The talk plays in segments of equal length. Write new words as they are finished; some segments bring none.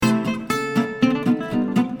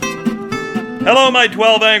Hello, my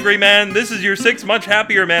 12 angry men. This is your 6 much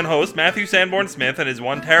happier men host, Matthew Sanborn Smith, and his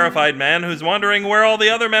one terrified man who's wondering where all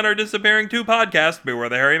the other men are disappearing to podcast, Beware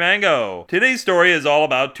the Hairy Mango. Today's story is all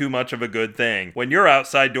about too much of a good thing. When your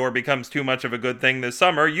outside door becomes too much of a good thing this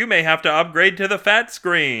summer, you may have to upgrade to the fat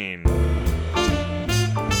screen.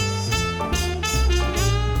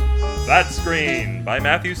 Flat Screen by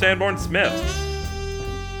Matthew Sanborn Smith.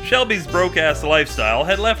 Shelby's broke-ass lifestyle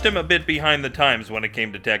had left him a bit behind the times when it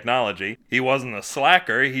came to technology. He wasn't a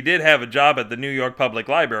slacker, he did have a job at the New York Public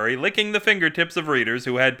Library, licking the fingertips of readers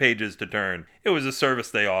who had pages to turn. It was a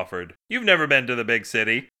service they offered. You've never been to the big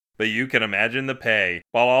city, but you can imagine the pay.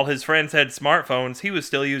 While all his friends had smartphones, he was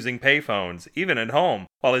still using payphones, even at home.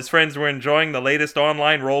 While his friends were enjoying the latest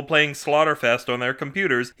online role-playing slaughterfest on their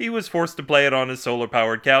computers, he was forced to play it on his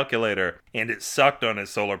solar-powered calculator. And it sucked on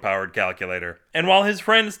his solar-powered calculator. And while his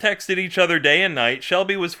friends texted each other day and night,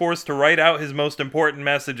 Shelby was forced to write out his most important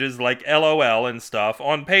messages like LOL and stuff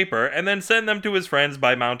on paper and then send them to his friends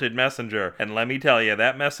by mounted messenger. And let me tell you,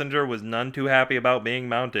 that messenger was none too happy about being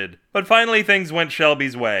mounted. But finally things went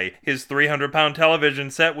Shelby's way. His 300-pound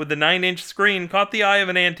television set with the 9-inch screen caught the eye of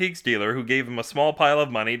an antiques dealer who gave him a small pile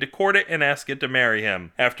of money to court it and ask it to marry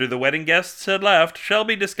him. After the wedding guests had left,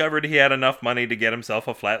 Shelby discovered he had enough money to get himself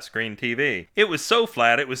a flat-screen TV. It was so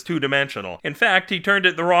flat it was two-dimensional. In fact, he turned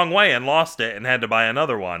it the wrong way and lost it and had to buy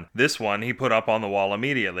another one. This one he put up on the wall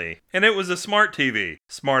immediately. And it was a smart TV.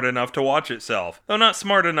 Smart enough to watch itself, though not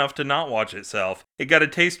smart enough to not watch itself. It got a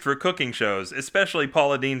taste for cooking shows, especially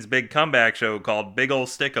Paula Deen's big comeback show called Big Ol'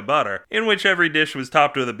 Stick of Butter, in which every dish was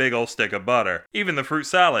topped with a big ol' stick of butter. Even the fruit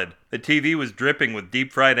salad. The TV was dripping with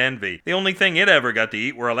deep-fried envy. The only thing it ever got to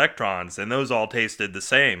eat were electrons, and those all tasted the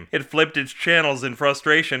same. It flipped its channels in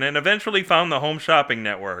frustration and eventually found the Home Shopping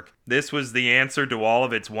Network. This was the answer to all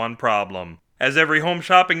of its one problem. As every Home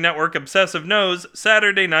Shopping Network obsessive knows,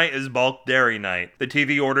 Saturday night is bulk dairy night. The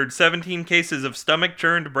TV ordered 17 cases of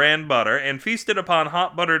stomach-churned bran butter and feasted upon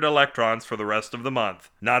hot buttered electrons for the rest of the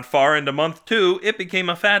month. Not far into month 2, it became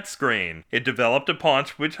a fat screen. It developed a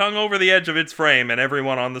paunch which hung over the edge of its frame, and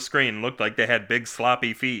everyone on the screen looked like they had big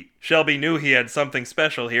sloppy feet. Shelby knew he had something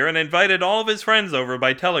special here and invited all of his friends over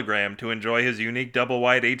by telegram to enjoy his unique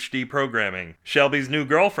double-wide HD programming. Shelby's new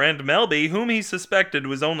girlfriend, Melby, whom he suspected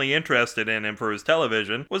was only interested in him for his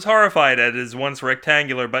television, was horrified at his once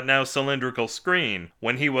rectangular but now cylindrical screen.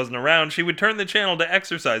 When he wasn't around, she would turn the channel to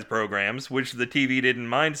exercise programs, which the TV didn't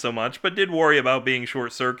mind so much but did worry about being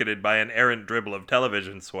short-circuited by an errant dribble of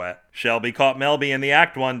television sweat. Shelby caught Melby in the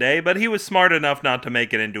act one day, but he was smart enough not to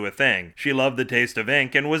make it into a thing. She loved the taste of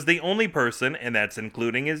ink and was the only person, and that's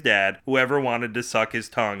including his dad, who ever wanted to suck his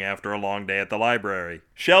tongue after a long day at the library.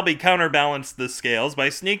 Shelby counterbalanced the scales by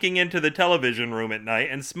sneaking into the television room at night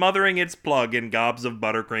and smothering its plug in gobs of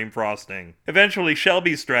buttercream frosting. Eventually,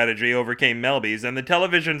 Shelby's strategy overcame Melby's, and the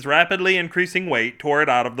television's rapidly increasing weight tore it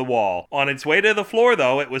out of the wall. On its way to the floor,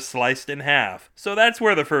 though, it was sliced in half. So that's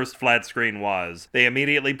where the first flat screen was. They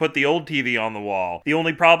immediately put the old TV on the wall. The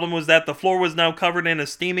only problem was that the floor was now covered in a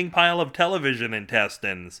steaming pile of television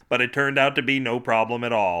intestines. But it turned out to be no problem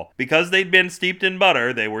at all. Because they'd been steeped in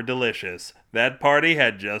butter, they were delicious. That party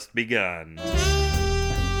had just begun.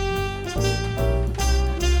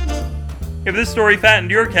 If this story fattened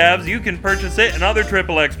your calves, you can purchase it and other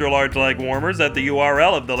triple extra large leg warmers at the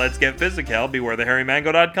URL of the Let's Get Physical,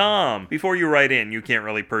 BewareTheHairyMango.com. Before you write in, you can't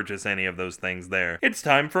really purchase any of those things there. It's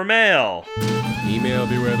time for mail. Email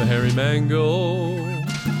Beware the Hairy Mango.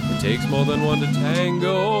 It takes more than one to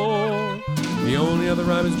tango. The only other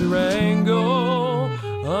rhyme is Durango,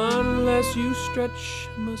 unless you stretch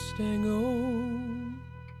Mustango.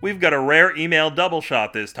 We've got a rare email double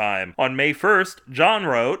shot this time. On May 1st, John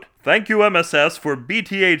wrote, "Thank you MSS for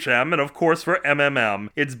BTHM and of course for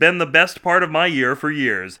MMM. It's been the best part of my year for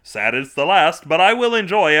years. Sad it's the last, but I will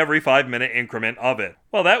enjoy every 5-minute increment of it."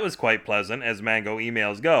 Well, that was quite pleasant, as Mango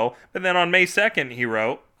emails go, but then on May 2nd he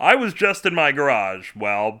wrote, "I was just in my garage,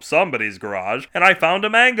 well, somebody's garage, and I found a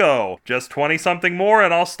mango. Just 20-something more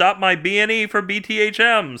and I'll stop my B&E for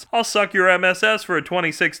BTHMs. I'll suck your MSS for a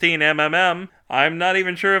 2016 MMM. I'm not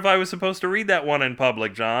even sure if I was supposed to read that one in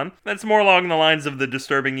public, John. That's more along the lines of the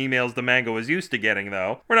disturbing emails the Mango is used to getting,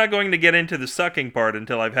 though. We're not going to get into the sucking part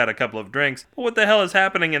until I've had a couple of drinks, but what the hell is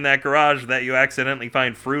happening in that garage that you accidentally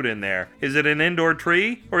find fruit in there? Is it an indoor tree?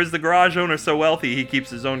 Or is the garage owner so wealthy he keeps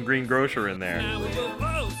his own green grocer in there?" Now we will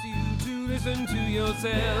force you to listen to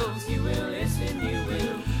yourselves. You will listen, you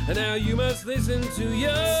will. And now you must listen to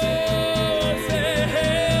yourselves.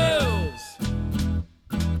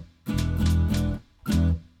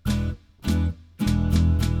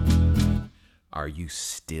 Are you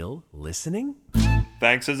still listening?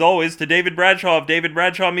 Thanks as always to David Bradshaw of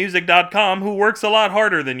DavidBradshawMusic.com, who works a lot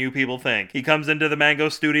harder than you people think. He comes into the Mango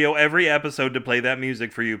studio every episode to play that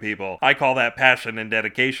music for you people. I call that passion and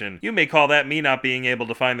dedication. You may call that me not being able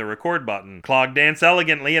to find the record button. Clog dance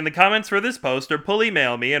elegantly in the comments for this post, or pull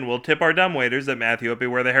email me and we'll tip our dumbwaiters at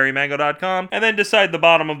Matthew@BewareTheHairyMango.com, and then decide the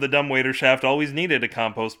bottom of the dumbwaiter shaft always needed a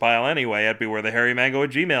compost pile anyway at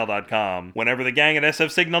BewareTheHairyMango@gmail.com. Whenever the gang at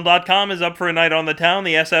SFSignal.com is up for a night on the town,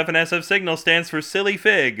 the SF and SF Signal stands for Silly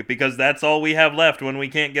Fig, because that's all we have left when we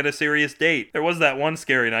can't get a serious date. There was that one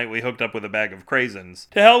scary night we hooked up with a bag of craisins.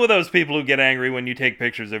 To hell with those people who get angry when you take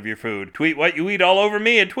pictures of your food. Tweet what you eat all over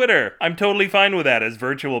me at Twitter. I'm totally fine with that, as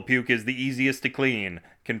virtual puke is the easiest to clean.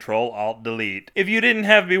 Control-Alt-Delete. If you didn't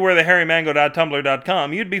have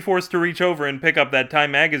BewareTheHairyMango.tumblr.com, you'd be forced to reach over and pick up that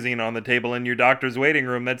Time magazine on the table in your doctor's waiting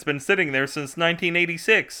room that's been sitting there since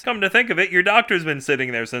 1986. Come to think of it, your doctor's been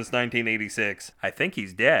sitting there since 1986. I think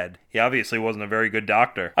he's dead. He obviously wasn't a very good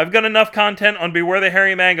doctor. I've got enough content on Beware the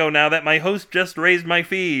Hairy Mango now that my host just raised my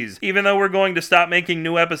fees. Even though we're going to stop making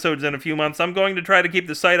new episodes in a few months, I'm going to try to keep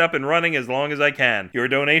the site up and running as long as I can. Your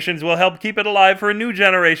donations will help keep it alive for a new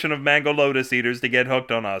generation of Mango Lotus eaters to get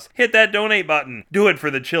hooked on us. Hit that donate button. Do it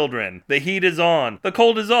for the children. The heat is on. The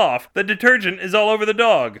cold is off. The detergent is all over the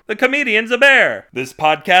dog. The comedian's a bear. This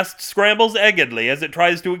podcast scrambles eggedly as it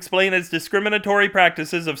tries to explain its discriminatory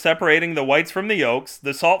practices of separating the whites from the yolks,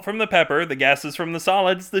 the salt from the pepper, the gases from the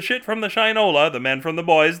solids, the shit from the shinola, the men from the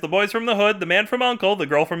boys from the hood, the man from Uncle, the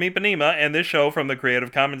girl from Ipanema, and this show from the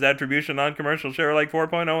Creative Commons Attribution Non-Commercial Share-alike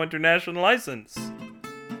 4.0 International License.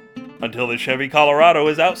 Until the Chevy Colorado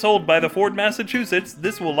is outsold by the Ford Massachusetts,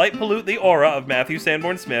 this will light pollute the aura of Matthew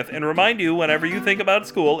Sanborn Smith and remind you whenever you think about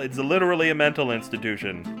school, it's literally a mental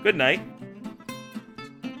institution. Good night.